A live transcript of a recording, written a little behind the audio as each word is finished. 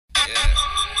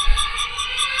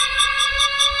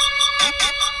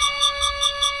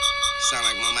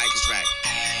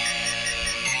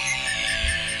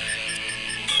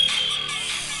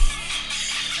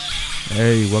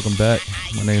Hey, welcome back.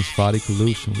 My name's Fadi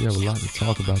Kalouche, and we have a lot to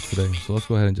talk about today. So let's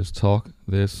go ahead and just talk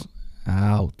this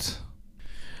out.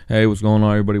 Hey, what's going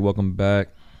on, everybody? Welcome back.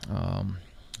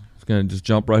 Just gonna just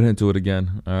jump right into it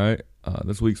again. All right.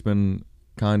 This week's been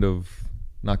definitely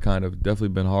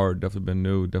been hard, definitely been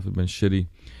new, definitely been shitty,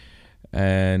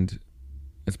 and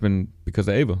it's been because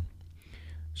of Ava.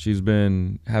 She's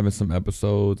been having some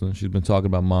episodes, and she's been talking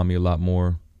about mommy a lot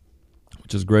more,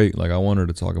 which is great. Like, I want her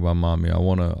to talk about mommy. I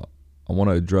want to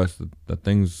address the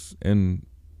things in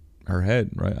her head,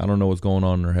 right? I don't know what's going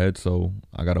on in her head, so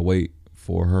I gotta wait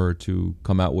for her to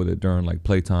come out with it during like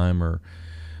playtime or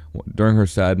during her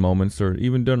sad moments or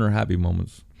even during her happy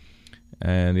moments.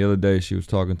 And the other day she was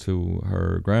talking to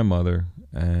her grandmother,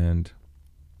 and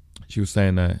she was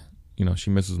saying that, she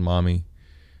misses mommy.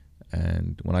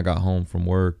 And when I got home from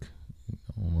work,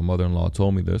 my mother-in-law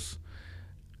told me this,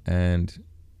 and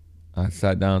I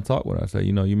sat down and talked with her. I said,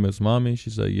 you miss mommy? She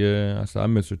said, yeah. I said, I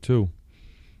miss her too.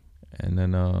 And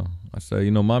then I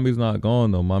said, mommy's not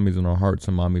gone though. Mommy's in our hearts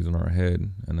and mommy's in our head.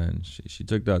 And then she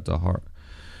took that to heart.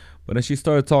 But then she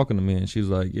started talking to me, and she's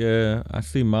like, yeah, I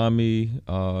see mommy.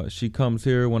 She comes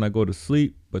here when I go to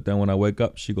sleep, but then when I wake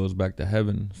up, she goes back to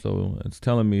heaven. So it's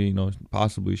telling me,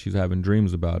 possibly she's having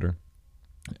dreams about her.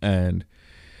 And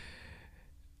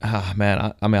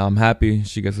man, I'm happy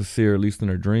she gets to see her at least in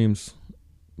her dreams,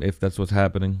 if that's what's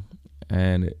happening.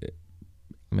 And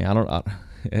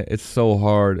it's so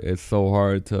hard. It's so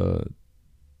hard to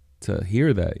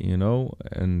hear that,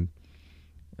 and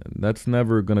that's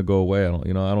never gonna go away. I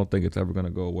don't think it's ever gonna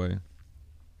go away.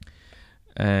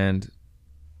 And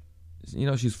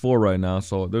she's 4 right now,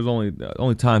 so there's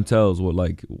only time tells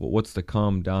what's to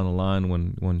come down the line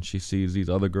when she sees these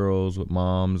other girls with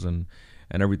moms and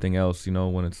everything else.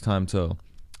 When it's time to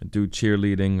do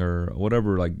cheerleading or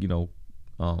whatever, what's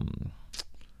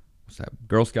that,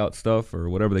 Girl Scout stuff or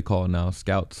whatever they call it now,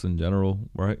 scouts in general,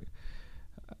 right?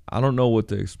 I don't know what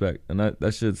to expect, and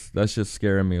that's just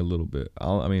scaring me a little bit.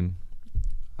 I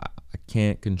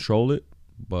can't control it,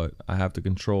 but I have to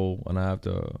control and I have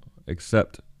to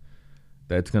accept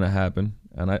that it's gonna happen,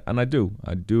 and I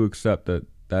do accept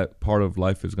that part of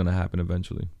life is gonna happen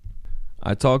eventually.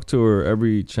 I talk to her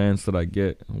every chance that I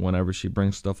get whenever she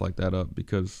brings stuff like that up,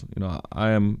 because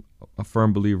I am a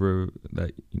firm believer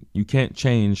that you can't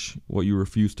change what you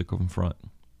refuse to confront,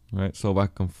 right? So if I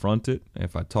confront it,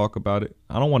 if I talk about it,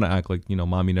 I don't want to act like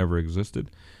mommy never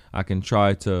existed. I can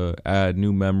try to add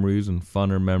new memories and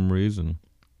funner memories and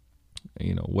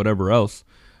whatever else,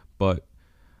 but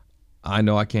I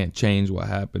know I can't change what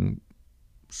happened,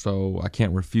 so I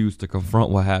can't refuse to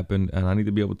confront what happened, and I need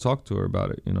to be able to talk to her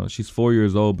about it. She's 4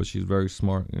 years old, but she's very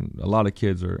smart, and a lot of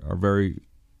kids are very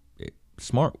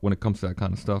smart when it comes to that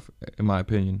kind of stuff, in my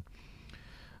opinion.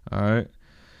 All right.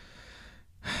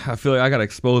 I feel like I got to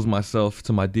expose myself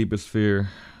to my deepest fear,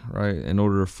 right, in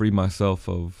order to free myself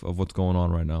of what's going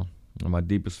on right now. And my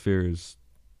deepest fear is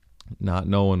not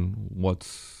knowing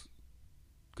what's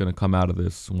going to come out of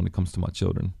this when it comes to my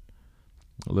children.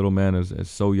 A little man is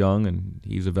so young, and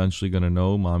he's eventually going to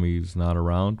know mommy's not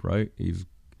around, right? He's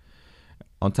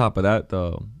on top of that,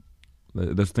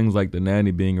 there's things like the nanny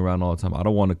being around all the time. I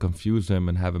don't want to confuse him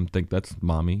and have him think that's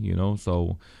mommy,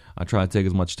 so I try to take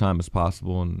as much time as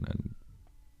possible and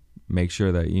make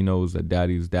sure that he knows that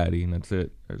daddy's daddy, and that's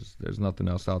it. There's nothing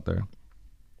else out there.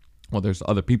 Well, there's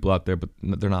other people out there, but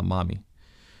they're not mommy.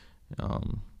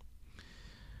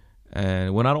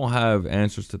 And when I don't have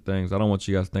answers to things, I don't want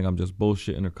you guys to think I'm just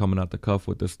bullshitting or coming out the cuff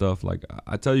with this stuff. Like,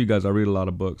 I tell you guys, I read a lot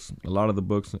of books. A lot of the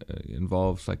books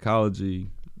involve psychology,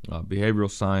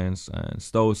 behavioral science, and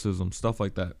stoicism, stuff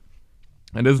like that.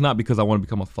 And it's not because I want to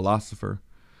become a philosopher,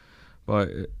 but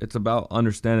it's about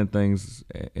understanding things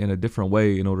in a different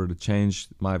way in order to change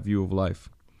my view of life.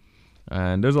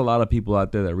 And there's a lot of people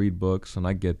out there that read books, and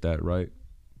I get that, right?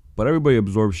 But everybody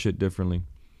absorbs shit differently.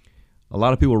 A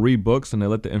lot of people read books and they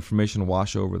let the information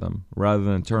wash over them rather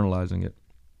than internalizing it.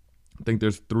 I think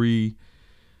there's 3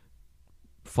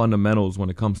 fundamentals when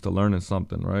it comes to learning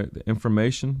something, right? The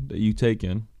information that you take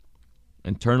in,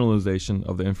 internalization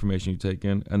of the information you take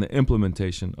in, and the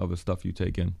implementation of the stuff you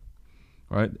take in,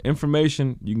 right?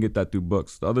 Information, you can get that through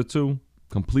books. The other 2,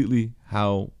 completely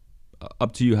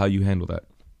up to you how you handle that.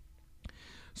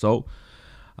 So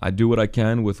I do what I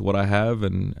can with what I have,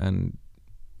 and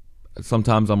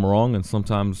sometimes I'm wrong and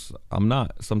sometimes I'm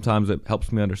not. Sometimes it helps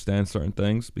me understand certain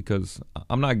things because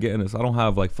I'm not getting this. I don't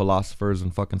have like philosophers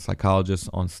and fucking psychologists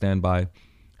on standby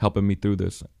helping me through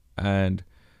this. And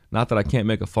not that I can't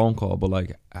make a phone call, but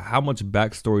like how much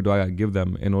backstory do I gotta give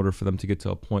them in order for them to get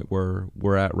to a point where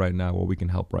we're at right now, where we can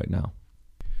help right now?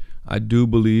 I do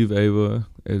believe Ava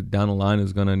down the line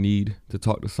is gonna need to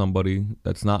talk to somebody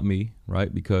that's not me,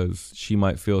 right? Because she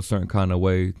might feel a certain kind of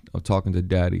way of talking to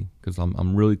daddy. Because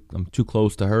I'm too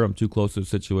close to her. I'm too close to the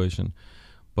situation.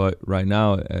 But right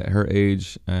now, at her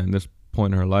age and this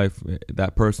point in her life,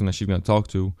 that person that she's gonna talk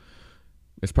to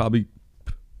is probably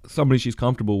somebody she's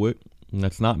comfortable with, and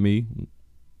that's not me,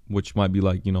 which might be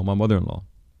like, my mother-in-law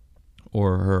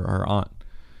or her aunt.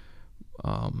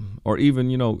 Or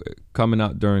even, coming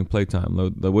out during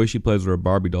playtime. The way she plays with her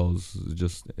Barbie dolls is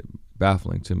just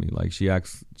baffling to me. Like she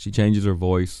changes her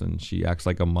voice and she acts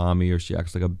like a mommy, or she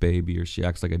acts like a baby, or she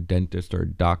acts like a dentist or a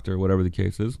doctor, whatever the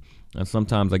case is. And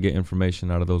sometimes I get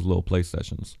information out of those little play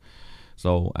sessions.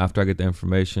 So after I get the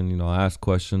information, I ask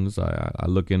questions, I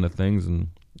look into things, and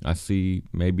I see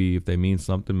maybe if they mean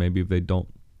something, maybe if they don't.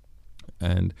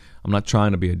 And I'm not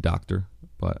trying to be a doctor,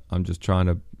 but I'm just trying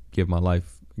to give my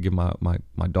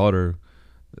daughter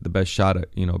the best shot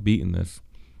at beating this.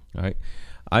 Right?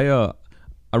 I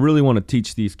really want to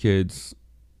teach these kids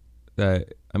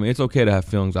that, it's okay to have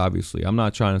feelings. Obviously, I'm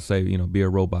not trying to say be a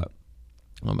robot.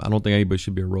 I don't think anybody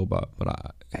should be a robot,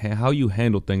 but how you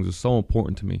handle things is so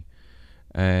important to me,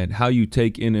 and how you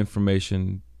take in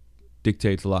information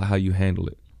dictates a lot how you handle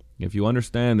it. If you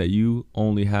understand that you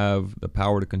only have the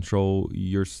power to control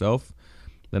yourself,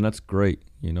 then that's great.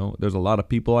 There's a lot of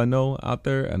people I know out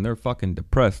there, and they're fucking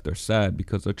depressed. They're sad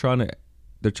because they're trying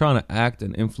to act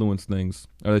and influence things,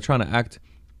 or they're trying to act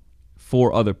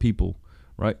for other people,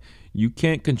 right? You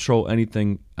can't control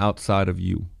anything outside of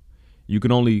you. You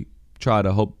can only try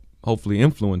to hopefully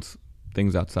influence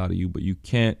things outside of you, but you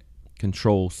can't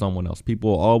control someone else. People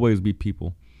will always be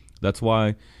people. That's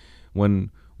why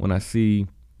when I see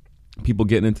people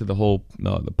getting into the whole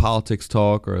the politics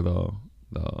talk, or the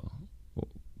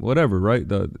whatever, right?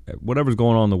 Whatever's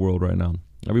going on in the world right now.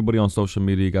 Everybody on social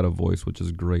media got a voice, which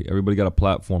is great. Everybody got a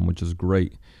platform, which is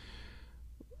great.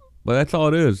 But that's all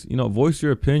it is. Voice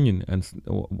your opinion. And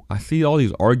I see all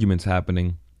these arguments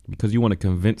happening because you want to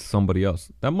convince somebody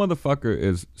else. That motherfucker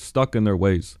is stuck in their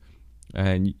ways.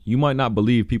 And you might not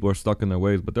believe people are stuck in their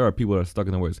ways, but there are people that are stuck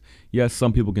in their ways. Yes,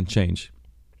 some people can change.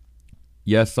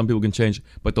 Yes, some people can change,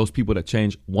 but those people that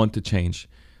change want to change.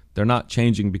 They're not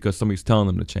changing because somebody's telling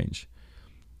them to change.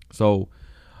 So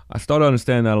I started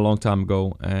understanding that a long time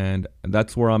ago, and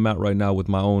that's where I'm at right now with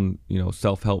my own,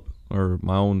 self-help, or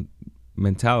my own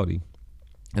mentality,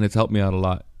 and it's helped me out a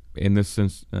lot in this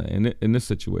sense, in this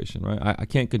situation, right? I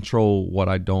can't control what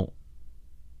I don't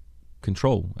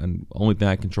control, and the only thing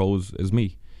I control is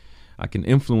me. I can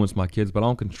influence my kids, but I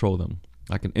don't control them.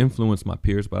 I can influence my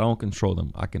peers, but I don't control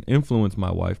them. I can influence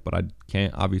my wife, but I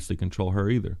can't obviously control her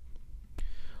either.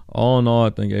 All in all, I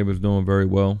think Ava's doing very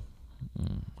well.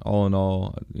 All in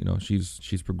all,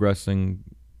 she's progressing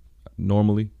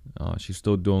normally. She's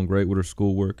still doing great with her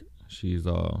schoolwork. She's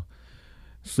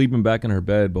sleeping back in her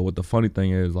bed. But what the funny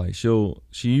thing is, like,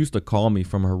 she used to call me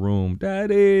from her room,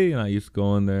 "Daddy," and I used to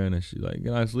go in there, and then she's like,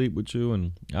 "Can I sleep with you?"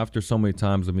 And after so many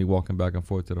times of me walking back and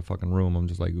forth to the fucking room, I'm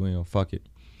just like, fuck it.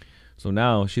 So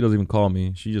now she doesn't even call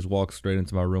me. She just walks straight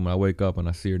into my room, and I wake up and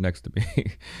I see her next to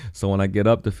me. So when I get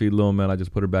up to feed little man, I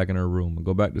just put her back in her room and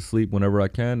go back to sleep whenever I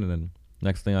can. And then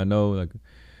next thing I know, like,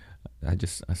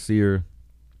 I see her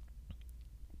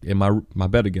in my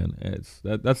bed again.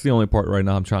 That's the only part right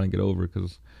now I'm trying to get over,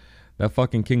 because that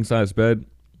fucking king size bed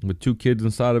with 2 kids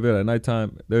inside of it at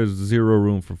nighttime, there's zero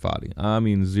room for Fadi. I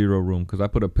mean zero room, because I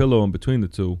put a pillow in between the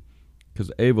two. Because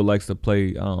Ava likes to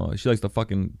play, she likes to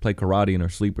fucking play karate in her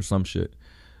sleep or some shit.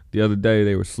 The other day,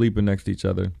 they were sleeping next to each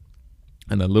other,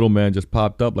 and the little man just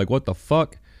popped up like, what the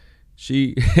fuck?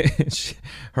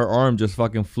 Her arm just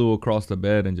fucking flew across the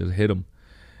bed and just hit him.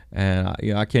 And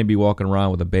I can't be walking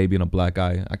around with a baby and a black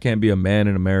eye. I can't be a man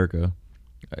in America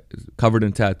covered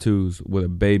in tattoos with a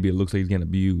baby. It looks like he's getting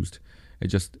abused.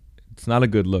 It's not a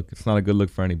good look. It's not a good look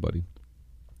for anybody.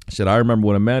 Shit, I remember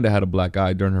when Amanda had a black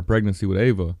eye during her pregnancy with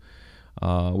Ava.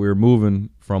 We were moving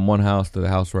from one house to the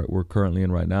house we're currently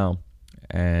in right now,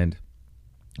 and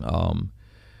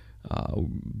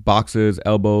boxes,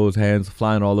 elbows, hands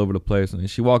flying all over the place. And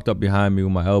she walked up behind me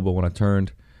with my elbow when I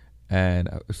turned, and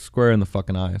I was square in the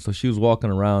fucking eye. So she was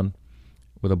walking around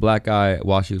with a black eye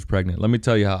while she was pregnant. Let me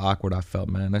tell you how awkward I felt,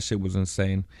 man. That shit was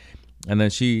insane. And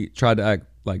then she tried to act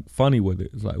like funny with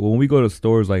it. It's like, when we go to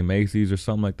stores like Macy's or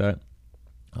something like that,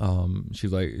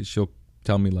 she's like, she'll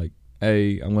tell me like,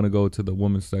 "Hey, I'm going to go to the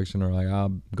women's section," or like,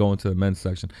 "I'm going to the men's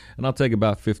section." And I'll take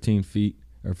about 15 feet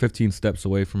or 15 steps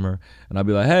away from her. And I'll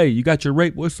be like, "Hey, you got your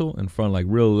rape whistle?" in front, like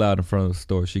real loud in front of the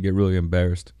store. She'd get really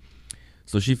embarrassed.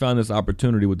 So she found this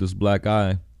opportunity with this black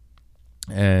eye,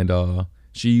 and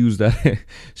she used that.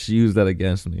 She used that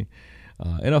against me.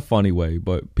 in a funny way,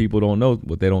 but people don't know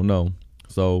what they don't know.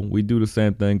 So we do the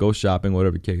same thing, go shopping,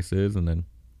 whatever the case is, and then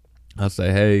I'll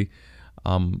say, hey,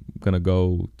 I'm gonna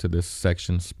go to this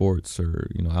section, sports or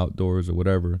outdoors or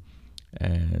whatever,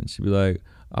 and she'd be like,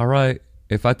 all right,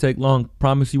 if I take long,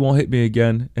 promise you won't hit me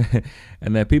again.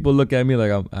 And then people look at me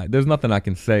like there's nothing I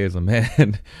can say as a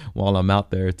man while I'm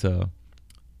out there to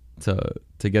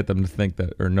get them to think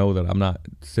that or know that I'm not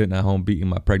sitting at home beating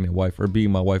my pregnant wife or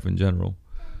beating my wife in general.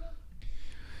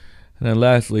 And then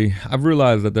lastly, I've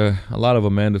realized that a lot of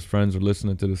Amanda's friends are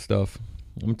listening to this stuff.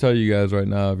 I'm going to tell you guys right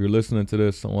now, if you're listening to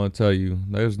this, I want to tell you,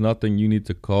 there's nothing you need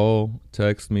to call,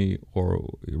 text me, or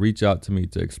reach out to me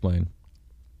to explain.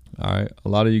 All right? A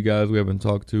lot of you guys we haven't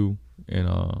talked to in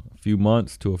a few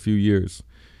months to a few years.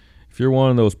 If you're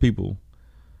one of those people,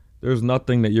 there's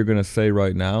nothing that you're going to say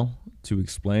right now to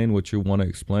explain what you want to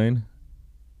explain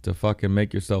to fucking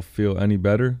make yourself feel any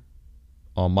better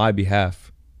on my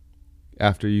behalf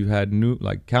after you had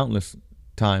countless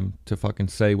time to fucking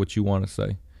say what you want to say.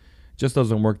 It just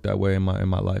doesn't work that way in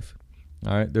my life.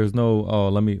 All right, there's no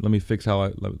let me fix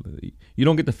how you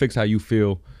don't get to fix how you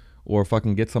feel or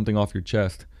fucking get something off your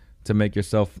chest to make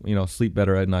yourself sleep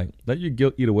better at night. Let your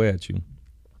guilt eat away at you.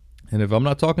 And if I'm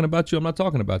not talking about you, I'm not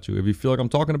talking about you. If you feel like I'm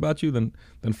talking about you, then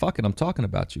fuck it, I'm talking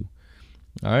about you.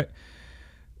 All right,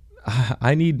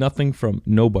 I need nothing from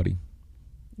nobody.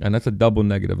 And that's a double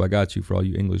negative. I got you for all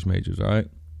you English majors, all right?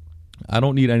 I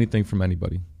don't need anything from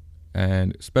anybody.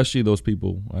 And especially those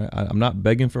people. Right? I'm not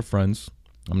begging for friends.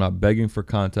 I'm not begging for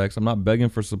contacts. I'm not begging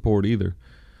for support either.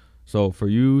 So for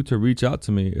you to reach out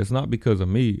to me, it's not because of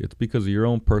me. It's because of your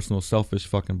own personal selfish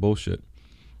fucking bullshit.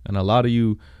 And a lot of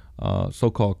you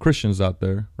so-called Christians out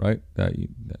there, right, that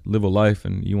live a life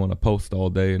and you want to post all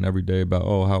day and every day about,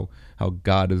 how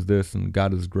God is this and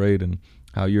God is great and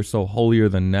how you're so holier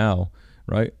than now.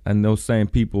 Right? And those same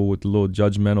people with the little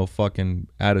judgmental fucking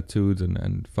attitudes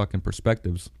and fucking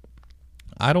perspectives.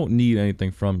 I don't need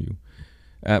anything from you.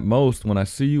 At most, when I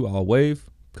see you, I'll wave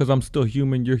because I'm still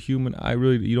human. You're human.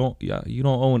 You don't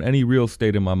own any real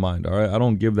estate in my mind. All right. I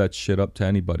don't give that shit up to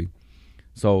anybody.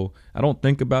 So I don't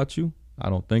think about you. I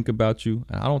don't think about you.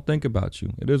 And I don't think about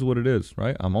you. It is what it is.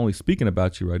 Right. I'm only speaking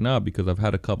about you right now because I've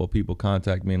had a couple of people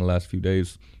contact me in the last few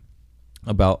days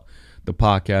about the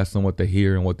podcast and what they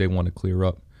hear and what they want to clear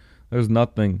up. There's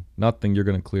nothing you're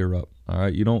going to clear up. All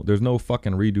right. There's no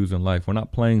fucking redos in life. We're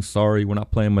not playing sorry. We're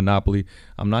not playing Monopoly.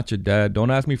 I'm not your dad.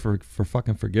 Don't ask me for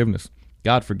fucking forgiveness.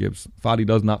 God forgives. Fadi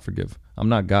does not forgive. I'm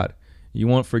not God. You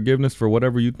want forgiveness for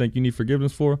whatever you think you need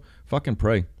forgiveness for? Fucking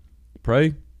pray.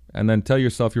 Pray and then tell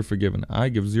yourself you're forgiven. I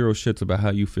give zero shits about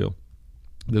how you feel.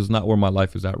 This is not where my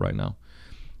life is at right now.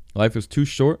 Life is too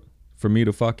short for me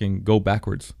to fucking go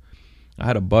backwards. I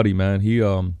had a buddy, man. He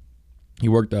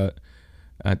worked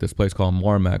at this place called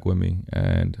Marmac with me,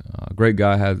 and a great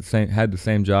guy. Had the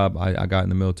same job I got in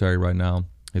the military right now.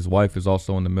 His wife is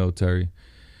also in the military,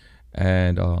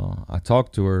 and I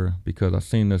talked to her because I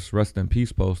seen this rest in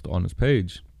peace post on his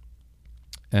page,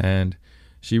 and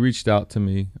she reached out to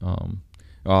me.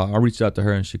 I reached out to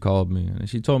her and she called me, and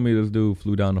she told me this dude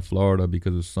flew down to Florida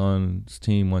because his son's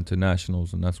team went to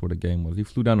nationals, and that's where the game was. He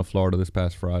flew down to Florida this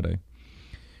past Friday.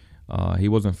 He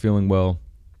wasn't feeling well,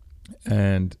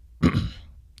 and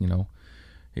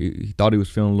he thought he was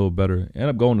feeling a little better. Ended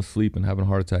up going to sleep and having a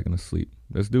heart attack in his sleep.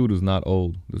 This dude is not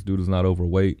old. This dude is not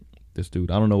overweight. This dude,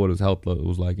 I don't know what his health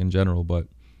was like in general, but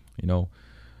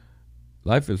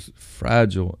life is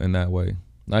fragile in that way.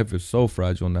 Life is so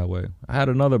fragile in that way. I had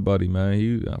another buddy, man.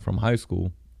 He from high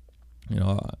school.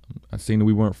 I seen that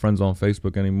we weren't friends on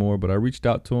Facebook anymore, but I reached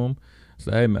out to him.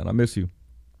 Said, hey, man, I miss you.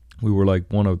 We were like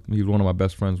he was one of my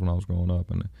best friends when I was growing up,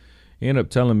 and he ended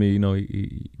up telling me,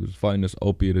 he was fighting this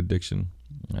opiate addiction,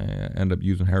 and ended up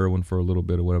using heroin for a little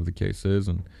bit or whatever the case is,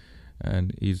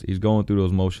 and he's going through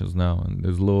those motions now, and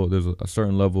there's a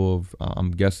certain level of I'm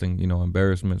guessing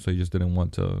embarrassment, so he just didn't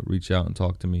want to reach out and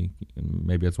talk to me, and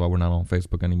maybe that's why we're not on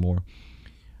Facebook anymore.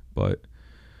 But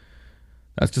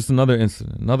that's just another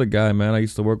incident. Another guy, man, I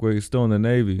used to work with, he's still in the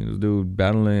Navy. This dude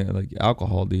battling like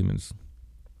alcohol demons.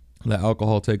 Let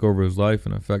alcohol take over his life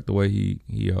and affect the way he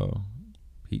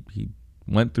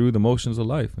went through the motions of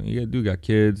life. And he dude got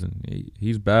kids, and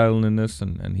he's battling this,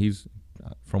 and he's,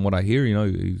 from what I hear,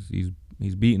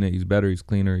 he's beating it. He's better. He's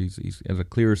cleaner. He has a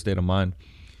clearer state of mind.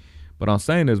 But I'm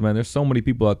saying is, man, there's so many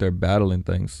people out there battling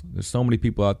things. There's so many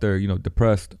people out there,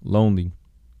 depressed, lonely,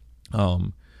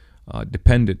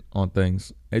 dependent on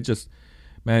things. It just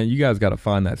man, you guys got to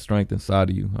find that strength inside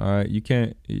of you. All right, you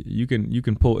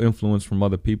can pull influence from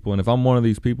other people, and if I'm one of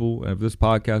these people, and if this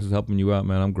podcast is helping you out,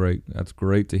 man, I'm great. That's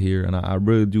great to hear, and I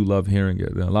really do love hearing it.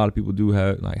 And a lot of people do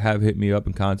have hit me up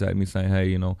and contact me saying,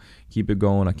 hey, keep it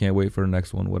going. I can't wait for the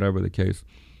next one, whatever the case.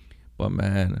 But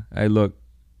man, hey, look,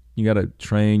 you got to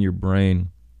train your brain.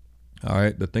 All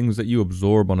right, the things that you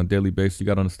absorb on a daily basis, you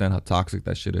got to understand how toxic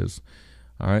that shit is.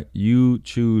 All right. You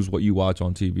choose what you watch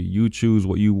on TV. You choose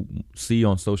what you see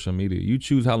on social media. You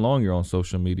choose how long you're on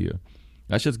social media.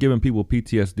 That's just giving people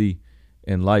PTSD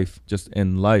just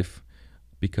in life,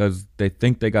 because they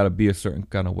think they got to be a certain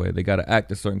kind of way. They got to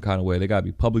act a certain kind of way. They got to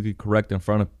be publicly correct in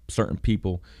front of certain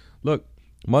people. Look,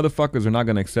 motherfuckers are not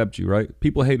going to accept you, right?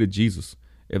 People hated Jesus.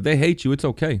 If they hate you, it's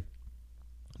okay.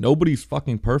 Nobody's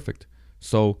fucking perfect.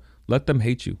 So let them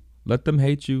hate you. Let them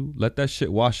hate you. Let that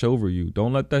shit wash over you.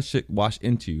 Don't let that shit wash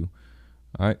into you.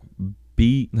 All right.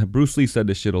 Bruce Lee said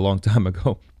this shit a long time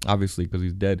ago, obviously, because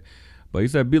he's dead. But he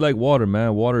said, be like water,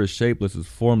 man. Water is shapeless, it's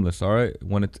formless. All right.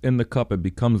 When it's in the cup, it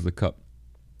becomes the cup.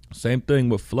 Same thing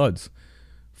with floods.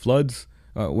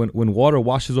 When water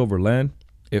washes over land,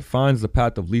 it finds the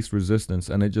path of least resistance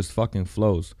and it just fucking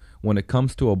flows. When it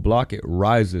comes to a block, it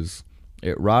rises.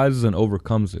 It rises and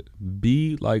overcomes it.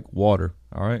 Be like water.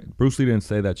 All right. Bruce Lee didn't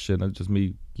say that shit. That's just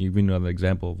me giving you another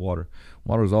example of water.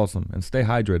 Water is awesome. And stay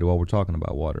hydrated while we're talking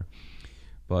about water.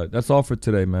 But that's all for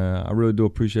today, man. I really do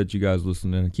appreciate you guys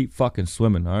listening. And keep fucking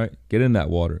swimming. All right. Get in that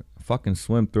water. Fucking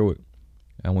swim through it.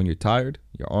 And when you're tired,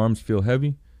 your arms feel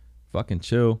heavy, fucking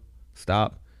chill,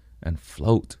 stop, and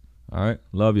float. All right.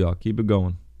 Love y'all. Keep it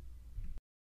going.